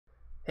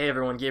Hey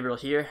everyone, Gabriel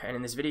here, and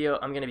in this video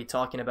I'm going to be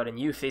talking about a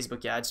new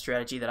Facebook ad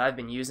strategy that I've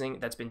been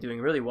using that's been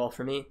doing really well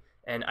for me,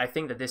 and I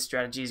think that this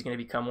strategy is going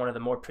to become one of the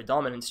more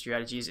predominant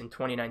strategies in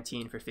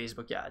 2019 for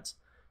Facebook ads.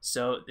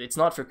 So it's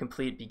not for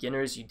complete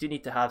beginners. You do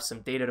need to have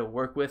some data to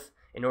work with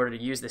in order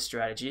to use this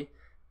strategy,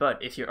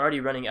 but if you're already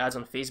running ads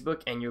on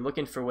Facebook and you're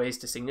looking for ways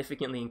to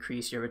significantly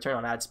increase your return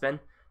on ad spend,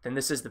 then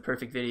this is the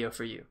perfect video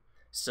for you.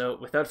 So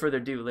without further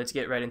ado, let's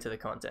get right into the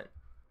content.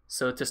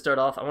 So to start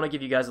off, I want to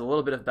give you guys a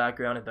little bit of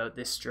background about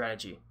this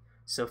strategy.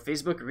 So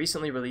Facebook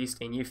recently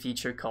released a new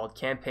feature called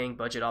Campaign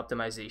Budget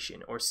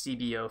Optimization, or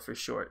CBO for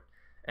short.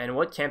 And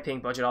what Campaign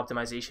Budget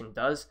Optimization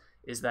does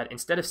is that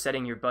instead of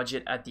setting your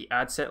budget at the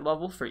ad set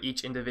level for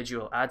each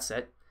individual ad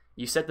set,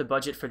 you set the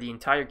budget for the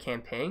entire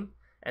campaign,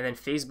 and then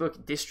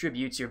Facebook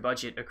distributes your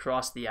budget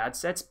across the ad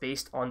sets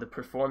based on the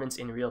performance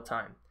in real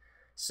time.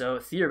 So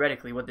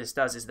theoretically, what this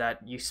does is that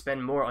you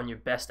spend more on your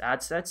best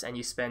ad sets and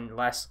you spend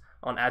less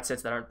on ad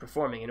sets that aren't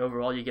performing, and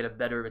overall you get a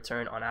better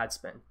return on ad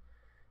spend.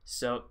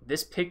 So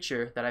this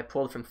picture that I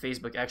pulled from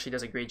Facebook actually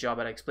does a great job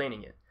at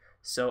explaining it.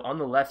 So on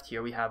the left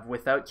here we have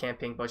without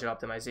campaign budget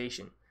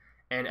optimization,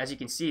 and as you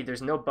can see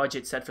there's no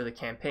budget set for the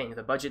campaign.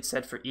 The budget's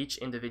set for each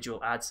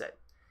individual ad set,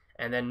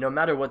 and then no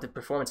matter what the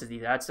performance of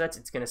these ad sets,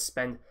 it's going to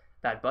spend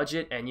that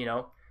budget. And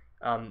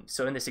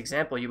so in this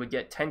example you would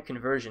get 10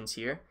 conversions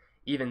here,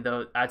 even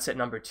though ad set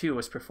number 2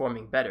 was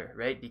performing better,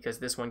 right? Because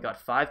this one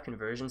got 5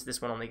 conversions,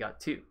 this one only got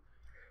 2.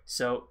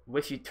 So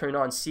if you turn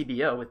on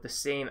CBO with the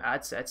same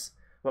ad sets,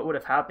 what would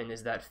have happened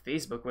is that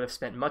Facebook would have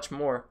spent much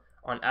more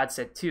on ad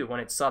set 2 when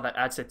it saw that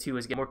ad set 2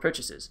 was getting more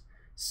purchases.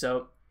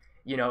 So,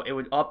 it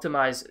would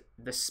optimize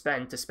the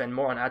spend to spend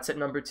more on ad set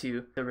number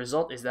 2. The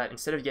result is that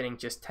instead of getting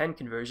just 10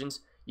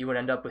 conversions, you would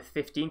end up with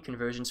 15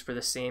 conversions for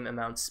the same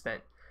amount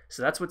spent.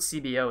 So that's what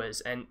CBO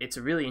is, and it's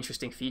a really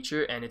interesting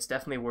feature, and it's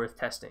definitely worth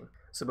testing.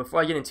 So before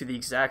I get into the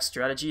exact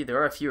strategy,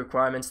 there are a few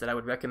requirements that I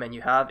would recommend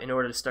you have in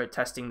order to start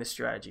testing this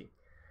strategy.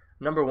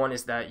 Number one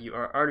is that you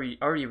are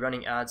already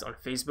running ads on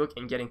Facebook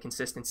and getting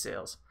consistent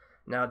sales.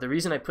 Now, the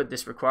reason I put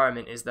this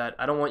requirement is that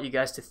I don't want you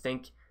guys to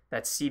think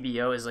that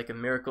CBO is like a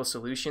miracle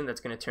solution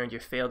that's going to turn your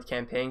failed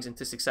campaigns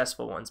into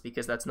successful ones,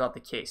 because that's not the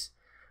case.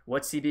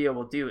 What CBO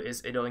will do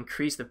is it'll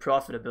increase the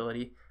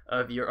profitability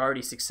of your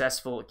already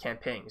successful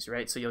campaigns,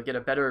 right? So you'll get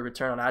a better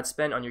return on ad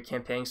spend on your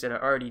campaigns that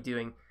are already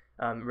doing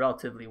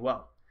relatively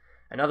well.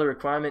 Another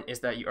requirement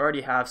is that you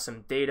already have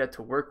some data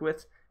to work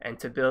with and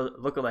to build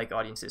lookalike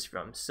audiences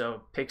from.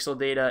 So pixel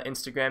data,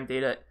 Instagram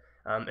data,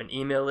 an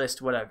email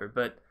list, whatever.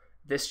 But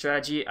this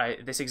strategy,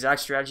 this exact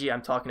strategy,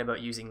 I'm talking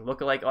about using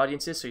lookalike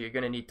audiences, so you're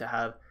going to need to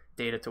have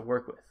data to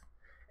work with.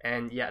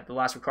 And yeah, the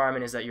last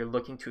requirement is that you're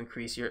looking to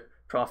increase your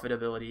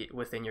profitability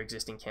within your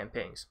existing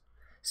campaigns.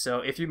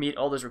 So if you meet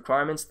all those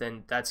requirements,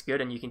 then that's good,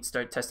 and you can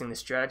start testing this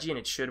strategy and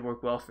it should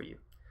work well for you.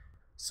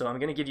 So I'm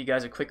going to give you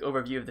guys a quick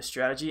overview of the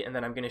strategy, and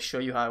then I'm going to show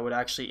you how I would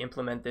actually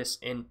implement this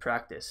in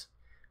practice.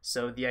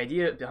 So the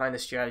idea behind the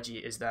strategy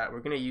is that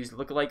we're going to use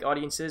lookalike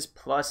audiences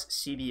plus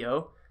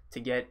CBO to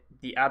get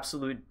the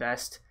absolute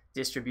best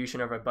distribution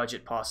of our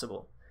budget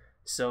possible.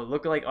 So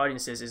lookalike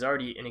audiences is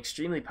already an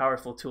extremely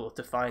powerful tool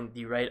to find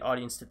the right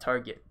audience to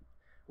target.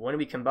 When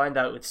we combine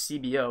that with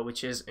CBO,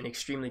 which is an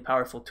extremely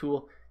powerful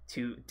tool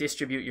to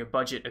distribute your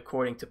budget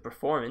according to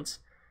performance,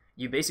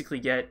 you basically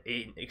get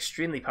an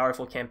extremely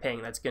powerful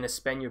campaign that's going to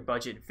spend your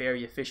budget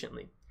very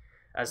efficiently,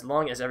 as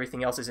long as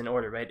everything else is in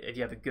order, right? If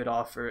you have a good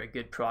offer, a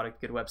good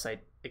product, good website,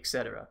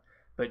 etc.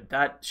 But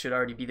that should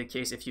already be the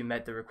case if you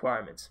met the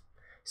requirements.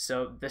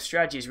 So the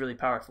strategy is really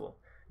powerful.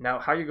 Now,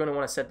 how you're going to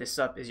want to set this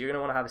up is you're going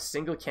to want to have a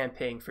single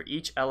campaign for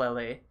each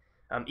LLA,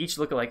 each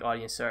lookalike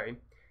audience,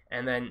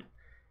 and then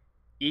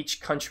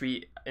each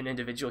country an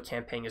individual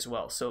campaign as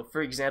well. So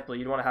for example,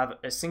 you'd want to have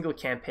a single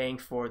campaign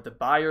for the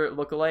buyer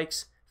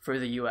lookalikes for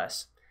the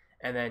US,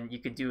 and then you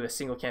could do a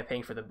single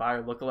campaign for the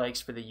buyer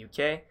lookalikes for the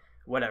UK,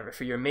 whatever,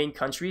 for your main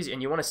countries,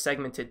 and you want to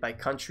segment it by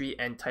country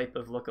and type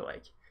of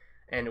lookalike.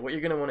 And what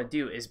you're going to want to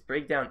do is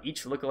break down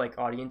each lookalike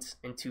audience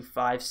into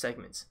 5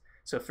 segments.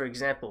 So for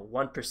example,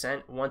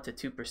 1%, 1 to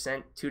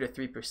 2%, 2 to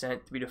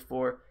 3%, 3 to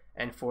 4,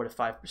 and 4 to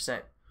 5%.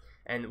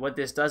 And what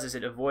this does is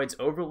it avoids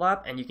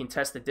overlap, and you can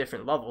test the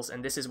different levels,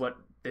 and this is what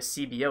the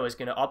CBO is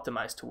going to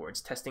optimize towards,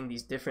 testing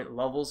these different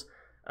levels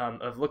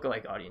of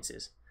lookalike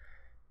audiences.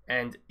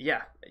 And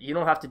yeah, you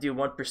don't have to do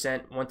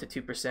 1%, 1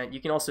 to 2%.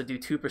 You can also do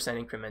 2%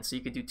 increments. So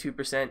you could do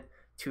 2%,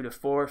 2 to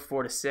 4,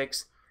 4 to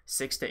 6,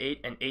 6 to 8,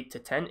 and 8 to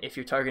 10 if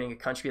you're targeting a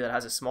country that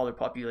has a smaller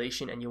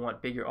population and you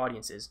want bigger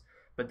audiences.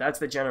 But that's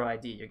the general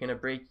idea. You're going to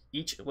break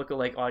each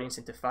lookalike audience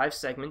into 5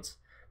 segments,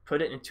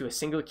 put it into a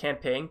single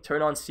campaign,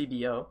 turn on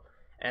CBO,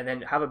 and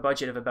then have a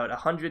budget of about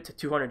 $100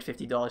 to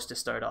 $250 to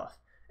start off,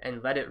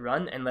 and let it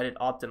run and let it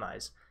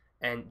optimize.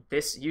 And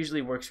this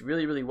usually works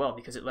really, really well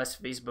because it lets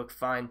Facebook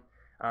find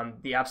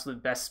the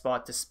absolute best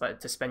spot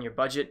to spend your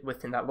budget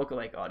within that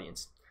lookalike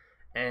audience.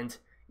 And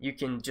you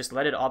can just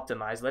let it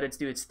optimize, let it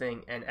do its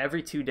thing, and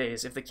every 2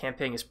 days, if the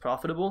campaign is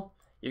profitable,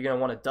 you're going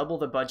to want to double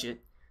the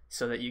budget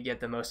so that you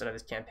get the most out of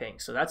this campaign.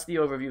 So that's the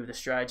overview of the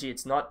strategy.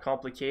 It's not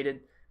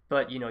complicated,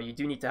 but you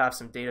do need to have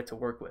some data to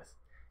work with.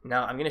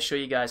 Now I'm going to show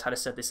you guys how to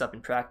set this up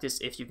in practice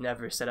if you've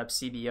never set up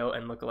CBO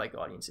and lookalike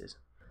audiences.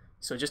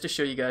 So just to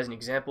show you guys an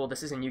example,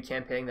 this is a new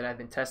campaign that I've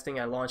been testing.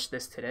 I launched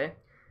this today,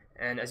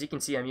 and as you can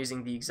see, I'm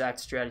using the exact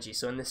strategy.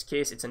 So in this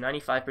case, it's a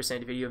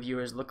 95% video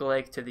viewers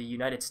lookalike to the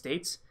United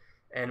States.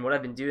 And what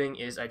I've been doing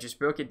is I just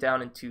broke it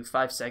down into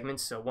 5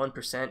 segments, so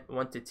 1%,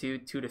 1 to 2,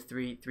 2 to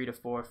 3, 3 to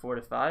 4, 4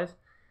 to 5.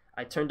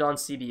 I turned on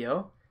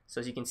CBO,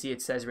 so as you can see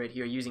it says right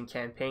here using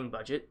campaign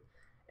budget.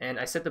 And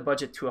I set the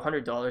budget to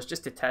 $100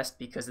 just to test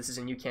because this is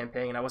a new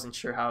campaign and I wasn't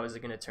sure how it was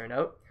going to turn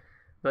out.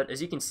 But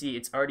as you can see,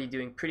 it's already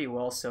doing pretty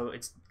well, so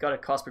it's got a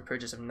cost per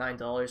purchase of $9,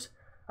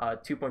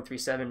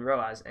 2.37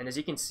 ROAS. And as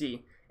you can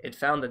see, it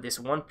found that this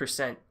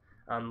 1%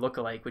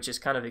 lookalike, which is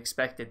kind of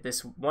expected,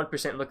 this 1%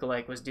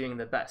 lookalike was doing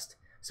the best.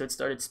 So it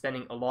started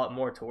spending a lot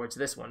more towards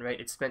this one, right?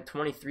 It spent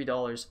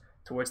 $23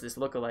 towards this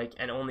lookalike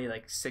and only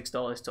like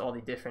 $6 to all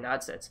the different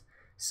ad sets.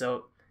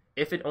 So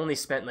if it only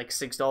spent like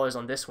 $6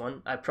 on this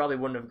one, I probably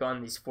wouldn't have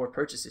gotten these 4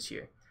 purchases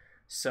here.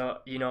 So,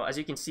 you know, as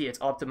you can see, it's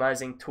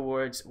optimizing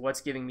towards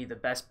what's giving me the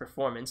best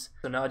performance.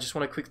 So now I just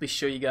want to quickly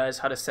show you guys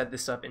how to set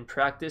this up in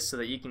practice so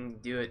that you can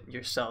do it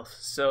yourself.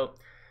 So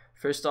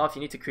first off,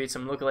 you need to create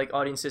some lookalike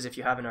audiences if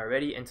you haven't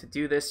already. And to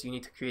do this, you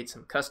need to create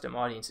some custom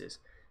audiences.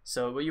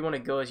 So what you want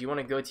to go is you want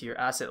to go to your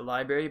asset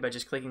library by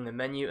just clicking the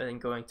menu and then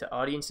going to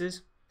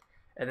audiences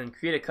and then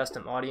create a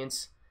custom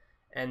audience.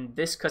 And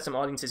this custom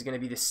audience is going to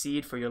be the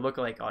seed for your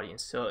lookalike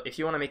audience. So if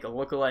you want to make a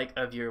lookalike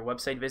of your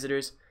website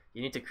visitors,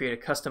 you need to create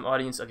a custom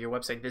audience of your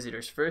website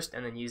visitors first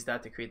and then use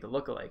that to create the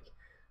lookalike.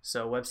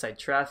 So website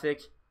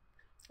traffic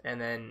and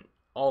then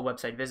all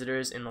website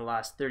visitors in the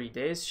last 30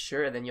 days,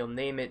 sure, and then you'll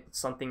name it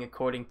something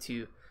according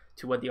to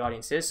what the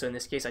audience is. So in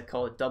this case, I'd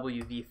call it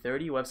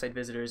WV30, website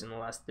visitors in the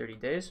last 30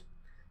 days.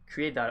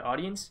 Create that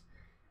audience,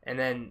 and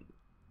then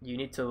you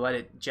need to let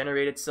it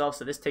generate itself.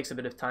 So this takes a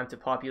bit of time to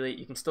populate.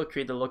 You can still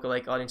create the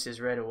lookalike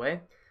audiences right away,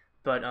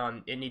 but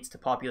it needs to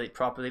populate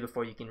properly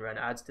before you can run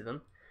ads to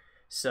them.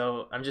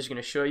 So I'm just going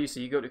to show you.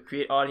 So you go to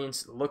create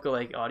audience,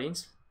 lookalike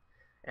audience,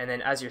 and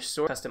then as your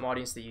source, custom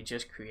audience that you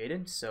just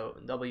created, so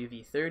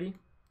WV30,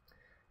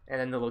 and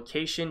then the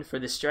location for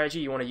this strategy,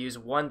 you want to use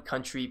 1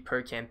 country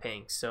per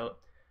campaign. So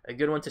a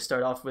good one to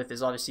start off with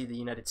is obviously the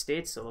United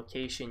States, so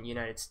location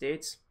United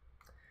States.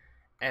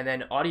 And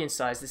then audience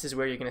size, this is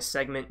where you're going to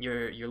segment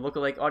your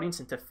lookalike audience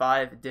into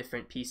 5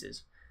 different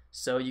pieces.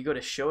 So you go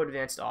to show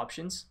advanced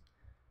options,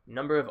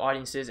 number of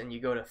audiences, and you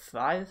go to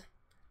 5.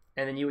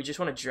 And then you would just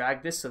want to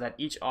drag this so that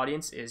each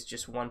audience is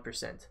just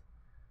 1%.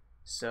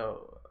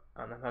 So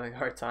I'm having a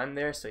hard time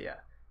there. So yeah,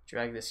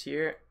 drag this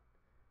here.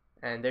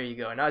 And there you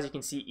go. And now as you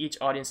can see, each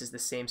audience is the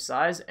same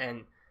size.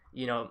 And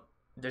you know,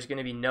 there's going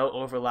to be no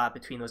overlap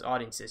between those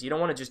audiences. You don't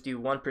want to just do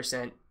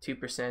 1%,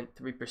 2%,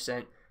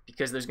 3%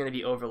 because there's going to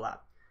be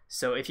overlap.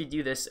 So if you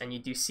do this and you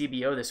do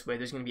CBO this way,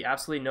 there's going to be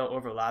absolutely no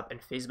overlap,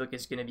 and Facebook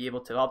is going to be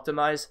able to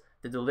optimize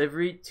the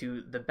delivery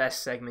to the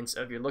best segments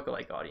of your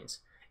lookalike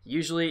audience.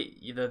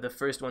 Usually the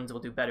first ones will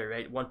do better,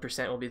 right?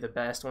 1% will be the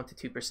best, 1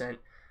 to 2%,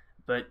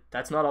 but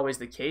that's not always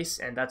the case,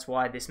 and that's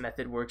why this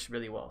method works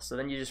really well. So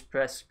then you just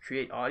press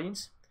create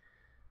audience,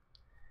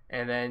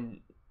 and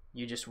then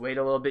you just wait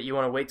a little bit. You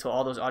want to wait till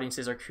all those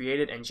audiences are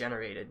created and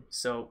generated.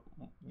 So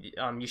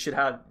you should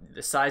have,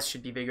 the size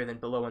should be bigger than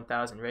below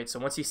 1,000, right? So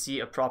once you see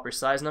a proper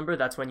size number,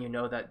 that's when you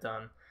know that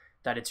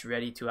that it's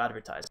ready to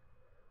advertise.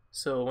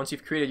 So once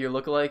you've created your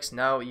lookalikes,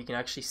 now you can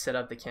actually set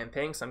up the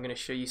campaign. So I'm going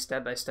to show you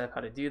step by step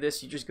how to do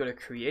this. You just go to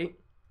create,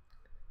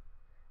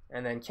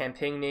 and then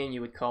campaign name,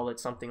 you would call it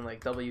something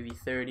like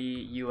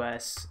WV30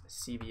 US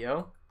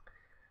CBO.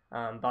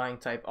 Buying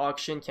type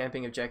auction,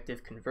 campaign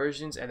objective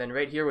conversions, and then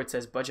right here where it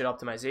says budget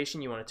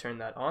optimization, you want to turn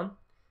that on.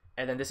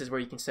 And then this is where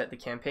you can set the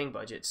campaign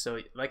budget. So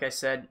like I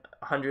said,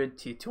 $100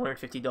 to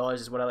 $250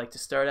 is what I like to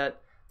start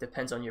at.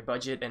 Depends on your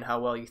budget and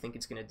how well you think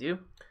it's going to do.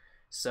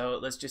 So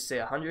let's just say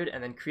 100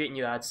 and then create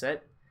new ad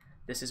set.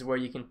 This is where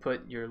you can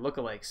put your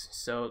lookalikes.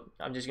 So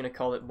I'm just going to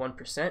call it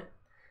 1%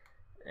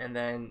 and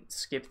then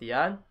skip the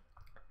ad,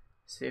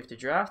 save to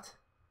draft.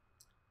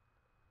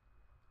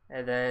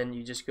 And then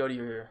you just go to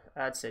your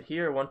ad set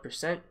here,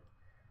 1%,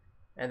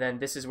 and then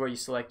this is where you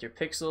select your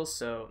pixels.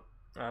 So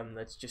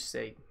let's just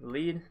say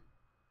lead.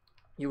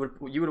 You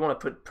would want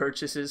to put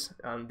purchases.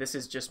 This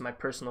is just my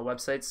personal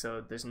website,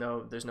 so there's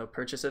no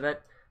purchase event,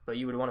 but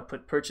you would want to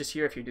put purchase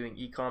here if you're doing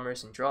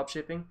e-commerce and drop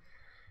shipping.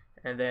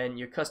 And then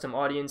your custom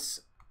audience,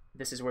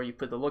 this is where you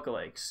put the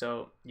lookalike.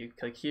 So you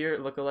click here,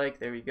 lookalike,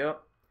 there we go,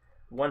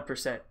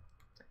 1%.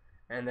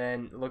 And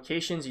then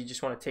locations, you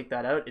just want to take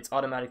that out. It's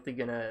automatically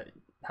gonna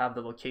have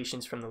the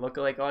locations from the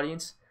lookalike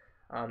audience.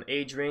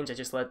 Age range, I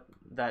just let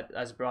that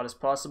as broad as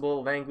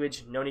possible.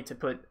 Language, no need to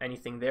put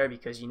anything there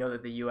because you know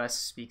that the US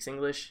speaks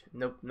English.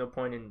 No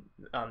point in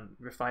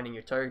refining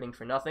your targeting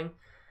for nothing.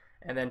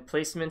 And then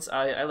placements,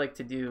 I like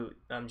to do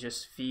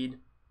just feed.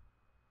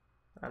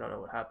 I don't know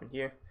what happened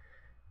here.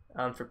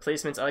 For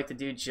placements, I like to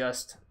do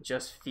just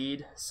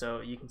feed,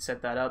 so you can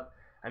set that up.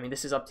 I mean,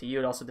 this is up to you.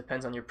 It also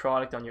depends on your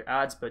product, on your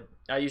ads, but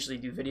I usually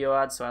do video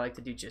ads, so I like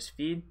to do just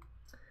feed.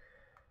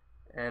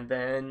 And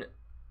then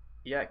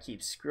yeah,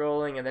 keep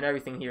scrolling, and then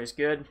everything here is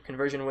good.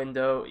 Conversion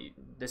window,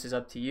 this is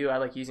up to you. I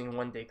like using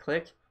 1-day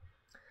click.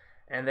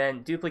 And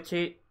then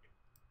duplicate,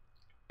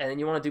 and then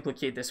you want to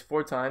duplicate this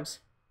 4 times.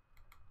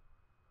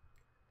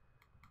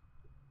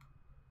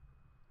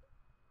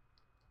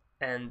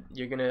 And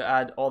you're going to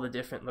add all the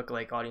different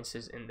lookalike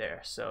audiences in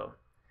there. So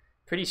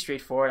pretty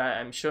straightforward.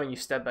 I'm showing you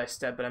step by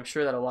step, but I'm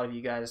sure that a lot of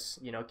you guys,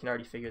 can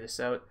already figure this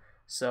out.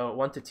 So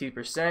 1 to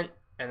 2%,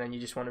 and then you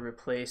just want to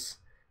replace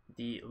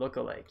the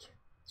lookalike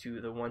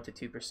to the 1 to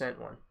 2%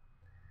 one,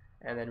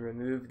 and then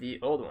remove the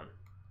old one.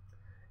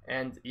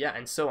 And yeah,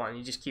 and so on.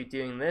 You just keep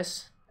doing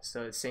this.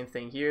 So the same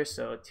thing here.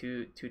 So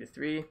 2 to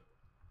 3,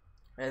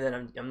 and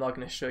then I'm not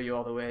going to show you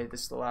all the way.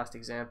 This is the last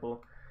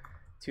example.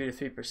 2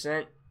 to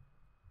 3%.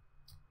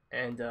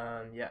 And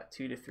yeah,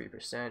 2 to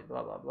 3%,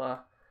 blah blah blah.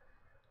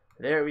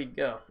 There we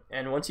go.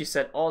 And once you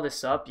set all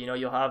this up,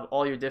 you'll have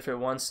all your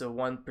different ones. So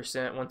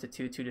 1%, 1 to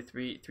 2, 2 to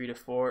 3, 3 to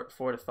 4,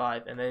 4 to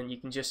 5, and then you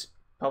can just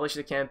publish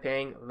the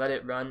campaign, let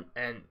it run,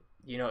 and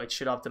it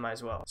should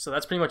optimize well. So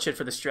that's pretty much it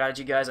for the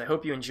strategy, guys. I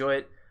hope you enjoy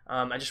it.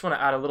 I just want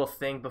to add a little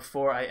thing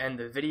before I end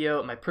the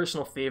video. My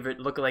personal favorite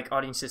lookalike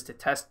audiences to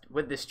test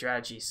with this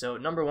strategy. So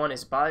number 1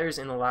 is buyers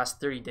in the last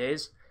 30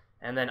 days.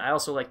 And then I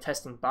also like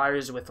testing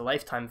buyers with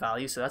lifetime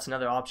value. So that's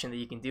another option that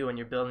you can do when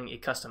you're building a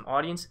custom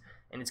audience.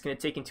 And it's going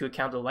to take into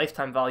account the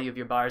lifetime value of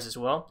your buyers as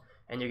well.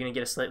 And you're going to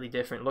get a slightly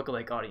different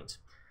lookalike audience.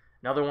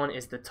 Another one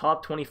is the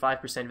top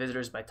 25%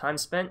 visitors by time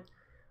spent.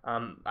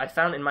 I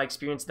found in my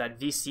experience that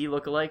VC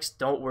lookalikes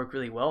don't work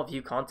really well,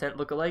 view content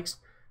lookalikes.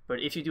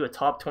 But if you do a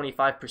top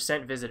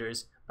 25%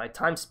 visitors by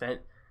time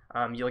spent,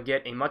 you'll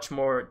get a much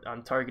more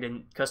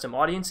targeted custom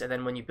audience. And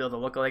then when you build a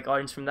lookalike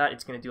audience from that,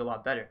 it's going to do a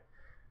lot better.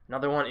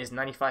 Another one is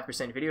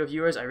 95% video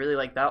viewers. I really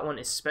like that one,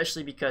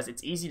 especially because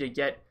it's easy to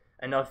get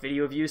enough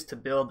video views to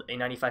build a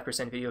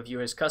 95% video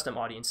viewers custom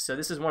audience. So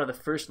this is one of the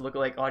first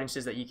lookalike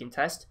audiences that you can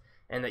test,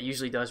 and that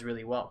usually does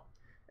really well.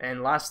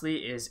 And lastly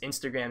is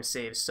Instagram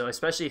saves. So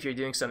especially if you're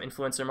doing some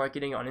influencer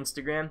marketing on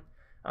Instagram,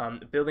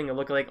 building a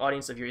lookalike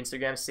audience of your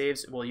Instagram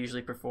saves will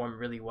usually perform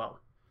really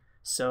well.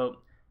 So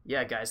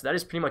yeah, guys, that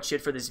is pretty much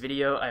it for this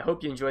video. I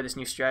hope you enjoy this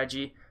new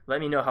strategy. Let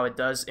me know how it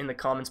does in the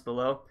comments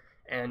below.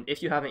 And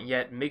if you haven't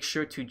yet, make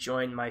sure to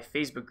join my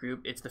Facebook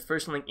group. It's the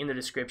first link in the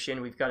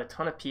description. We've got a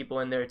ton of people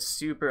in there. It's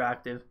super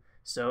active.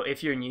 So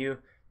if you're new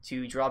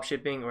to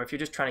dropshipping, or if you're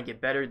just trying to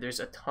get better, there's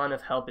a ton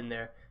of help in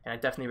there. And I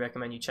definitely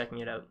recommend you checking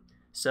it out.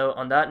 So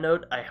on that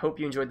note, I hope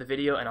you enjoyed the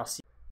video, and I'll see you.